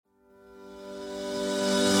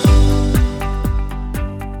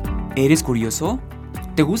¿Eres curioso?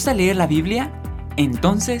 ¿Te gusta leer la Biblia?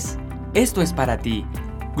 Entonces, esto es para ti.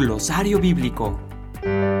 Glosario bíblico.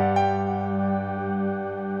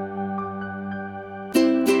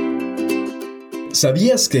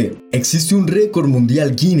 ¿Sabías que existe un récord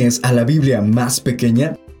mundial Guinness a la Biblia más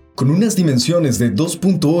pequeña? Con unas dimensiones de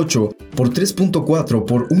 2.8 por 3.4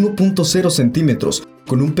 por 1.0 centímetros,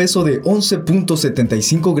 con un peso de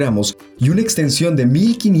 11.75 gramos y una extensión de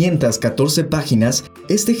 1514 páginas,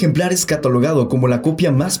 este ejemplar es catalogado como la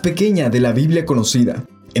copia más pequeña de la Biblia conocida.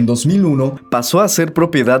 En 2001 pasó a ser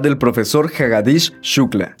propiedad del profesor Jagadish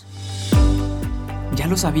Shukla. ¿Ya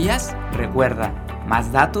lo sabías? Recuerda,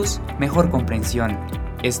 más datos, mejor comprensión.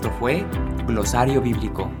 Esto fue Glosario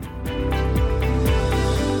Bíblico.